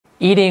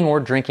Eating or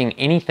drinking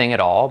anything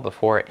at all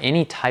before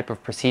any type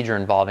of procedure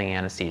involving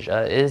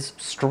anesthesia is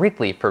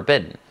strictly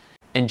forbidden.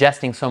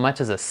 Ingesting so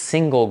much as a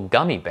single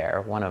gummy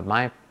bear, one of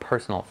my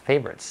personal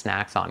favorite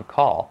snacks on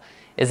call,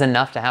 is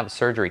enough to have a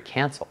surgery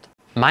canceled.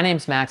 My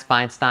name's Max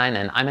Feinstein,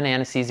 and I'm an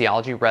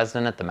anesthesiology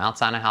resident at the Mount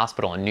Sinai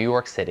Hospital in New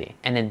York City.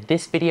 And in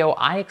this video,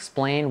 I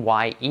explain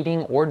why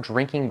eating or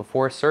drinking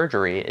before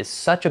surgery is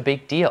such a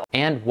big deal,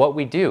 and what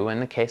we do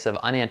in the case of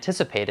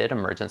unanticipated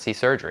emergency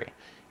surgery.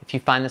 If you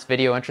find this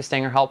video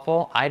interesting or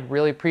helpful, I'd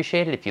really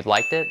appreciate it if you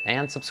liked it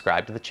and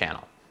subscribe to the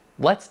channel.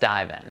 Let's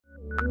dive in.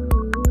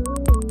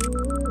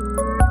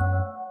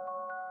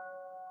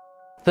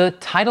 The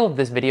title of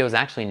this video is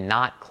actually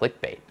not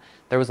clickbait.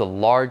 There was a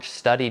large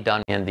study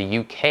done in the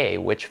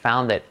UK which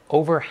found that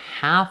over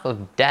half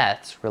of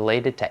deaths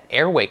related to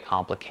airway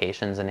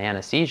complications in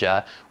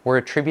anesthesia were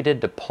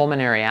attributed to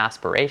pulmonary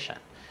aspiration.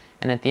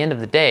 And at the end of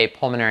the day,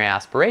 pulmonary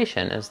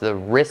aspiration is the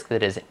risk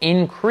that is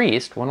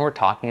increased when we're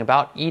talking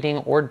about eating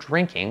or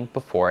drinking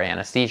before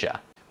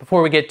anesthesia.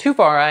 Before we get too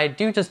far, I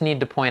do just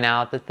need to point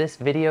out that this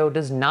video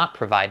does not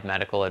provide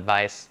medical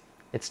advice.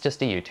 It's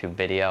just a YouTube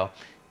video.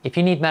 If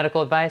you need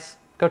medical advice,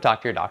 go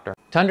talk to your doctor.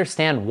 To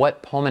understand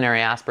what pulmonary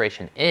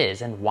aspiration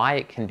is and why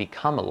it can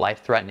become a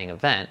life-threatening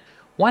event,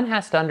 one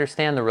has to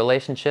understand the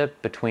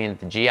relationship between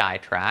the GI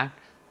tract,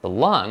 the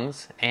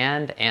lungs,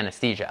 and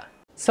anesthesia.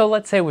 So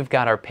let's say we've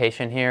got our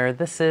patient here.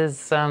 This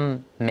is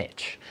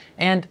Mitch.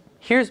 And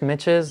here's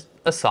Mitch's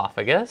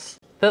esophagus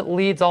that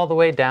leads all the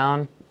way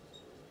down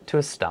to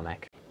his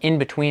stomach. In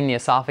between the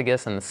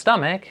esophagus and the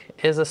stomach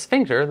is a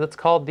sphincter that's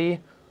called the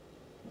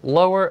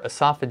lower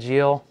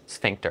esophageal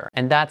sphincter.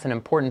 And that's an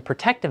important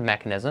protective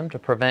mechanism to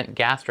prevent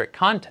gastric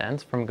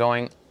contents from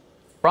going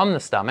from the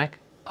stomach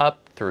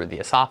up through the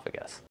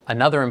esophagus.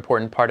 Another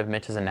important part of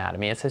Mitch's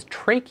anatomy is his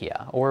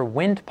trachea, or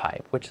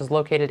windpipe, which is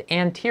located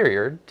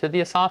anterior to the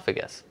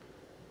esophagus.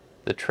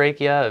 The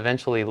trachea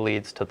eventually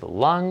leads to the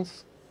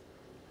lungs,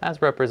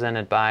 as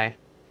represented by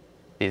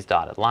these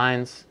dotted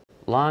lines,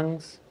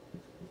 lungs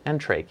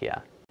and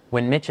trachea.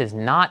 When Mitch is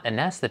not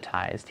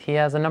anesthetized, he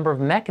has a number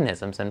of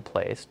mechanisms in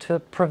place to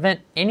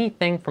prevent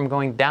anything from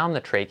going down the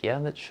trachea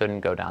that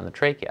shouldn't go down the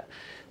trachea.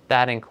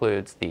 That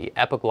includes the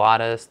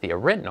epiglottis, the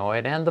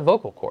arytenoid, and the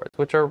vocal cords,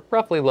 which are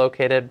roughly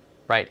located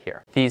right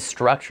here. These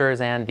structures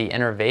and the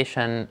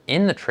innervation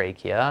in the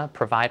trachea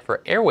provide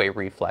for airway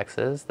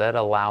reflexes that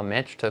allow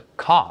Mitch to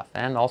cough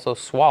and also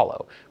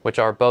swallow, which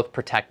are both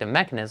protective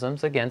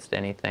mechanisms against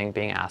anything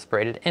being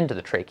aspirated into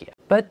the trachea.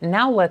 But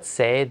now let's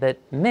say that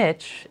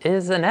Mitch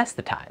is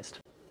anesthetized.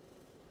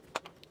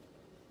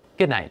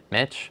 Good night,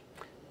 Mitch.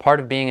 Part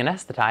of being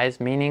anesthetized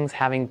means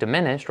having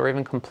diminished or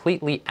even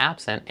completely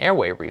absent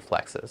airway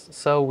reflexes,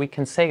 so we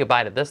can say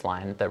goodbye to this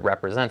line that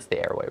represents the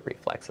airway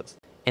reflexes.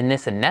 In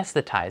this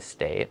anesthetized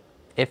state,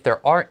 if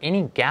there are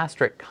any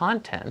gastric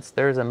contents,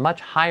 there's a much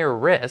higher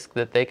risk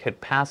that they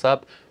could pass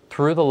up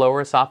through the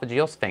lower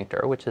esophageal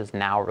sphincter, which is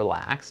now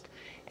relaxed,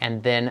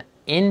 and then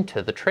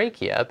into the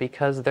trachea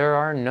because there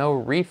are no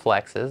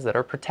reflexes that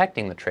are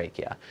protecting the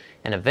trachea.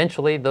 And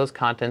eventually those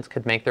contents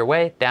could make their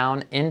way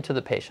down into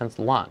the patient's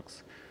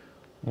lungs.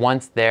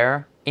 Once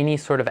there, any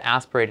sort of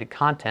aspirated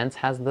contents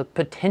has the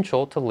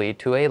potential to lead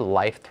to a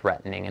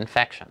life-threatening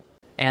infection.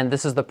 And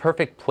this is the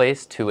perfect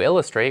place to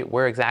illustrate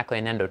where exactly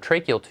an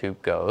endotracheal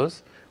tube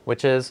goes,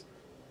 which is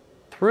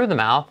through the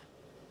mouth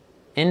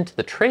into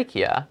the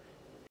trachea,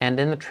 and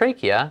in the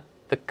trachea,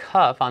 the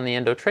cuff on the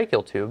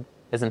endotracheal tube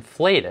is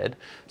inflated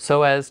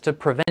so as to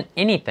prevent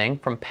anything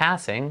from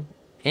passing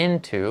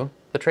into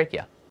the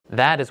trachea.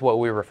 That is what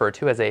we refer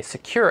to as a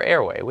secure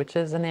airway, which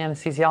is an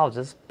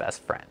anesthesiologist's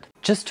best friend.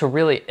 Just to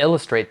really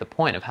illustrate the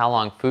point of how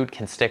long food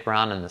can stick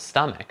around in the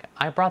stomach,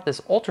 I brought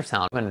this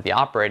ultrasound into the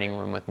operating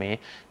room with me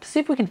to see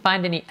if we can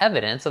find any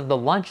evidence of the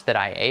lunch that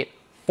I ate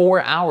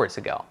 4 hours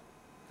ago.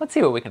 Let's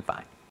see what we can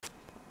find.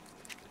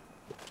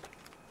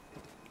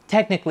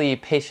 Technically,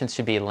 patients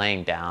should be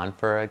laying down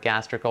for a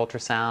gastric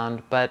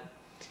ultrasound, but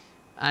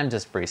I'm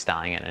just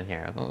freestyling it in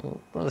here.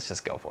 Let's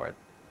just go for it.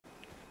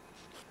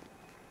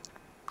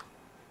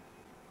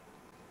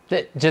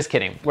 Just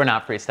kidding, we're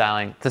not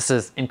freestyling. This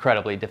is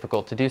incredibly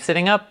difficult to do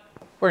sitting up.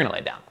 We're gonna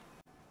lay down.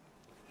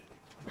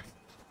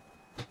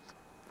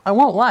 I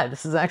won't lie,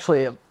 this is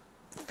actually a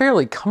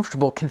fairly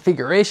comfortable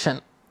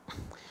configuration.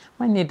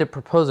 Might need to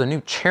propose a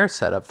new chair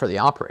setup for the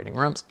operating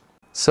rooms.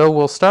 So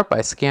we'll start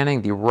by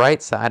scanning the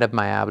right side of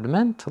my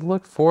abdomen to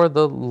look for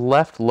the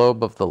left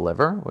lobe of the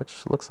liver,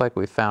 which looks like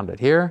we found it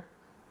here.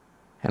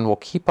 And we'll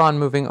keep on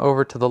moving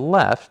over to the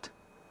left,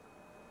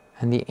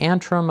 and the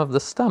antrum of the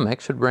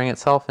stomach should bring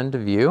itself into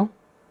view.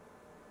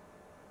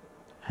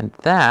 And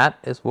that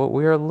is what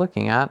we are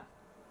looking at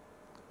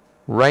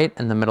right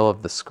in the middle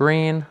of the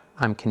screen.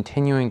 I'm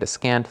continuing to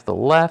scan to the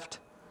left.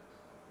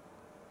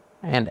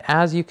 And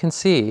as you can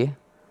see,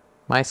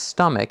 my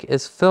stomach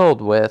is filled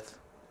with,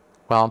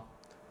 well,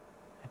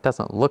 it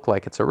doesn't look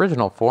like its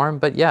original form,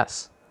 but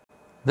yes,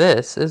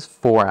 this is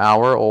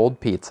 4-hour-old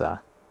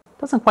pizza.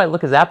 Doesn't quite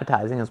look as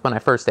appetizing as when I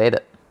first ate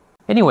it.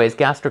 Anyways,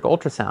 gastric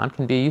ultrasound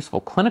can be a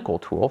useful clinical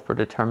tool for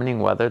determining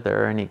whether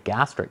there are any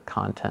gastric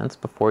contents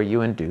before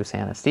you induce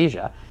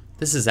anesthesia.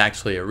 This is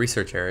actually a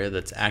research area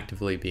that's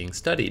actively being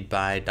studied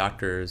by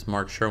doctors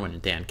Mark Sherwin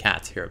and Dan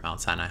Katz here at Mount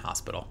Sinai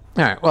Hospital.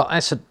 All right, well, I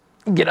should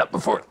get up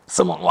before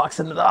someone walks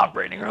into the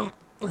operating room.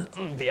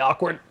 It'll be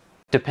awkward.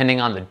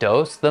 Depending on the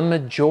dose, the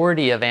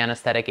majority of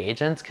anesthetic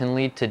agents can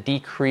lead to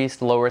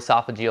decreased lower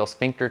esophageal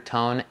sphincter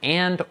tone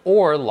and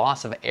or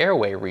loss of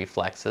airway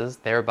reflexes,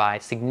 thereby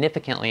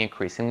significantly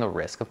increasing the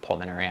risk of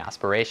pulmonary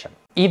aspiration.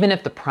 Even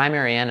if the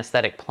primary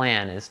anesthetic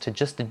plan is to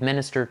just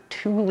administer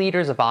 2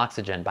 liters of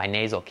oxygen by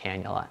nasal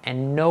cannula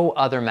and no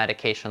other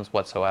medications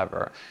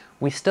whatsoever,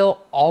 we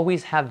still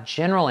always have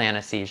general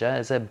anesthesia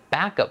as a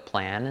backup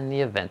plan in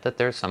the event that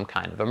there's some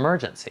kind of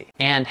emergency.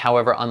 And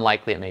however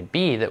unlikely it may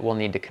be that we'll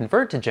need to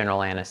convert to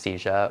general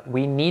anesthesia,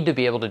 we need to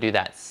be able to do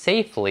that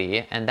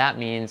safely, and that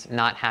means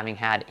not having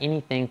had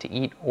anything to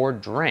eat or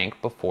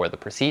drink before the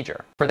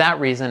procedure. For that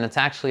reason, it's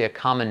actually a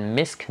common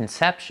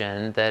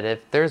misconception that if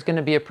there's going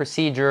to be a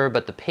procedure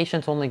but the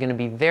patient's only going to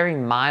be very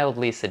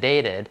mildly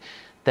sedated,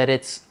 that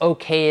it's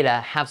okay to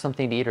have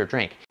something to eat or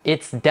drink.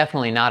 It's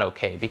definitely not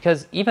okay,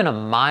 because even a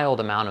mild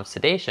amount of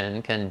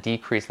sedation can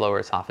decrease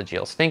lower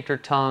esophageal sphincter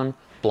tone,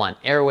 blunt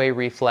airway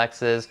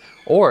reflexes,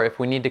 or if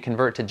we need to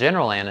convert to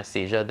general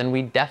anesthesia, then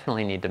we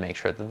definitely need to make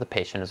sure that the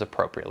patient is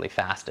appropriately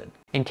fasted.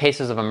 In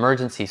cases of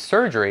emergency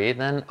surgery,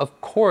 then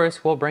of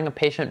course we'll bring a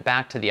patient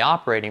back to the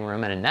operating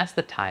room and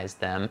anesthetize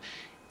them,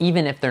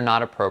 even if they're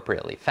not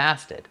appropriately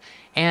fasted.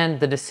 And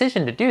the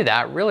decision to do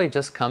that really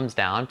just comes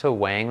down to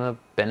weighing the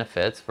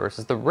benefits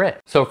versus the risk.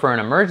 So for an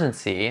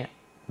emergency,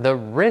 the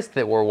risk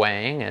that we're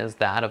weighing is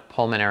that of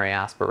pulmonary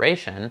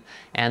aspiration,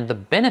 and the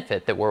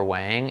benefit that we're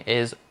weighing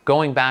is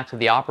going back to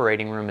the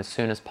operating room as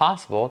soon as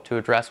possible to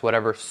address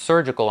whatever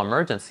surgical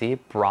emergency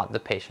brought the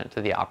patient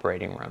to the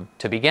operating room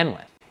to begin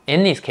with.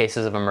 In these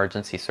cases of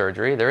emergency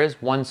surgery, there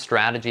is one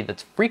strategy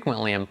that's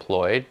frequently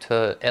employed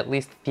to at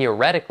least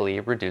theoretically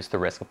reduce the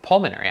risk of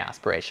pulmonary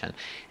aspiration,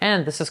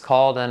 and this is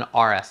called an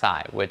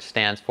RSI, which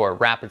stands for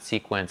rapid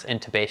sequence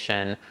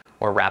intubation,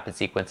 or rapid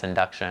sequence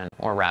induction,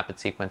 or rapid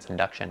sequence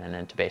induction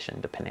and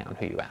intubation, depending on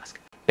who you ask.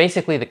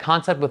 Basically, the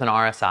concept with an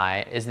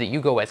RSI is that you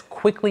go as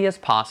quickly as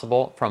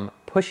possible from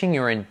pushing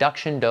your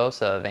induction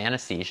dose of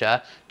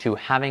anesthesia to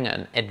having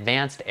an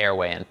advanced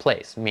airway in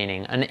place,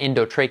 meaning an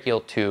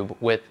endotracheal tube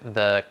with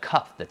the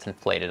cuff that's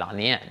inflated on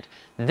the end.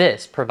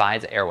 This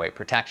provides airway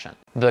protection.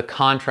 The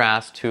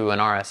contrast to an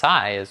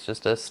RSI is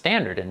just a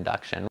standard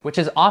induction, which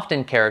is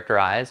often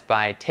characterized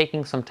by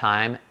taking some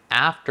time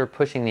after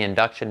pushing the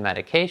induction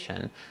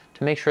medication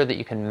to make sure that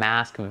you can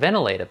mask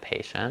ventilate a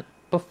patient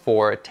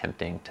before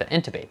attempting to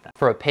intubate them.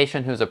 For a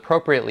patient who's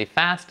appropriately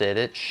fasted,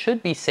 it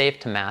should be safe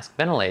to mask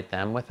ventilate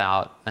them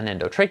without an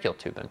endotracheal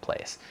tube in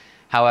place.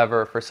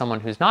 However, for someone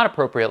who's not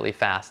appropriately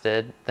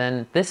fasted,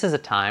 then this is a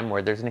time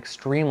where there's an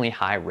extremely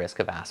high risk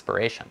of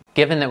aspiration.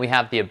 Given that we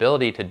have the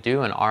ability to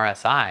do an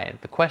RSI,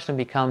 the question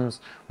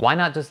becomes, why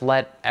not just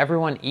let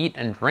everyone eat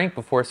and drink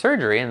before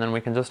surgery, and then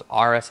we can just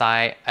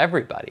RSI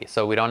everybody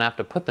so we don't have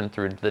to put them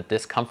through the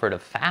discomfort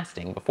of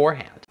fasting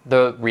beforehand?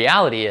 The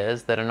reality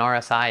is that an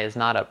RSI is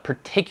not a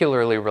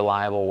particularly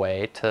reliable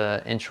way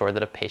to ensure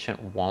that a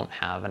patient won't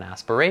have an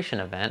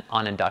aspiration event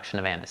on induction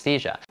of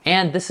anesthesia.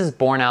 And this is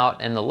borne out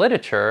in the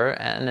literature,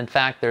 and in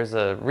fact there's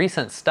a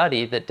recent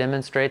study that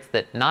demonstrates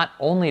that not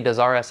only does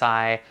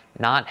RSI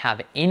not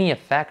have any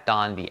effect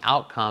on the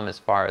outcome as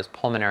far as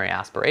pulmonary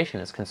aspiration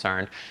is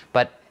concerned,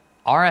 but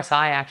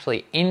RSI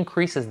actually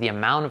increases the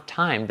amount of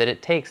time that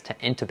it takes to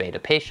intubate a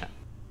patient.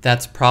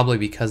 That's probably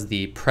because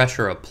the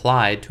pressure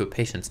applied to a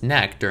patient's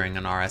neck during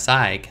an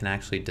RSI can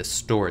actually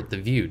distort the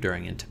view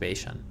during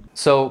intubation.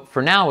 So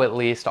for now at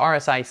least,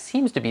 RSI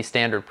seems to be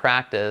standard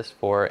practice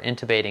for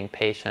intubating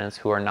patients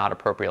who are not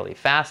appropriately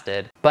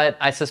fasted, but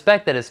I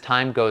suspect that as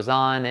time goes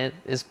on, it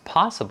is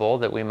possible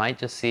that we might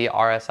just see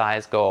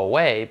RSIs go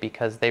away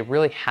because they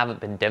really haven't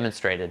been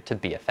demonstrated to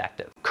be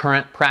effective.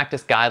 Current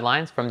practice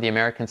guidelines from the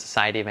American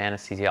Society of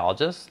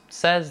Anesthesiologists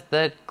says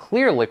that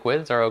clear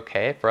liquids are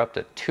okay for up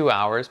to 2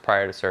 hours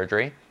prior to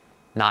surgery,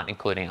 not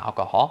including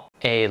alcohol.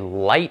 A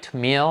light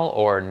meal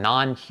or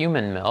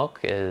non-human milk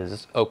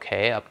is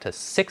okay up to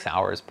 6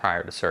 hours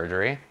prior to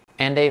surgery.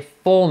 And a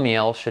full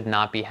meal should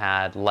not be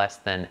had less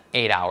than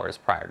 8 hours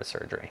prior to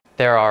surgery.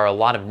 There are a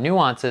lot of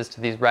nuances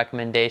to these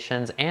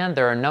recommendations, and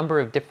there are a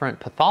number of different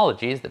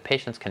pathologies that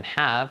patients can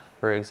have,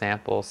 for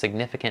example,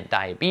 significant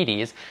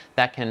diabetes,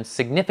 that can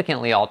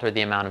significantly alter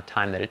the amount of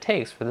time that it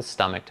takes for the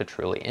stomach to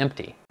truly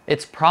empty.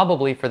 It's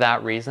probably for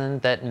that reason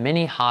that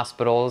many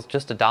hospitals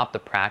just adopt the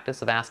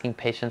practice of asking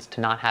patients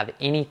to not have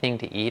anything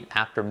to eat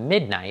after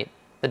midnight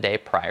the day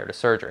prior to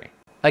surgery.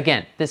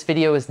 Again, this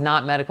video is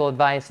not medical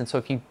advice, and so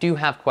if you do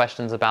have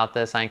questions about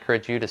this, I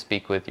encourage you to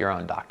speak with your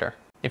own doctor.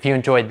 If you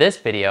enjoyed this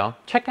video,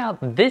 check out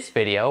this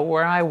video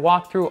where I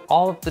walk through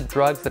all of the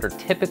drugs that are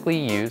typically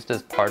used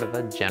as part of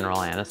a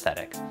general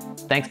anesthetic.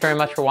 Thanks very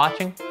much for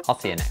watching. I'll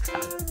see you next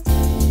time.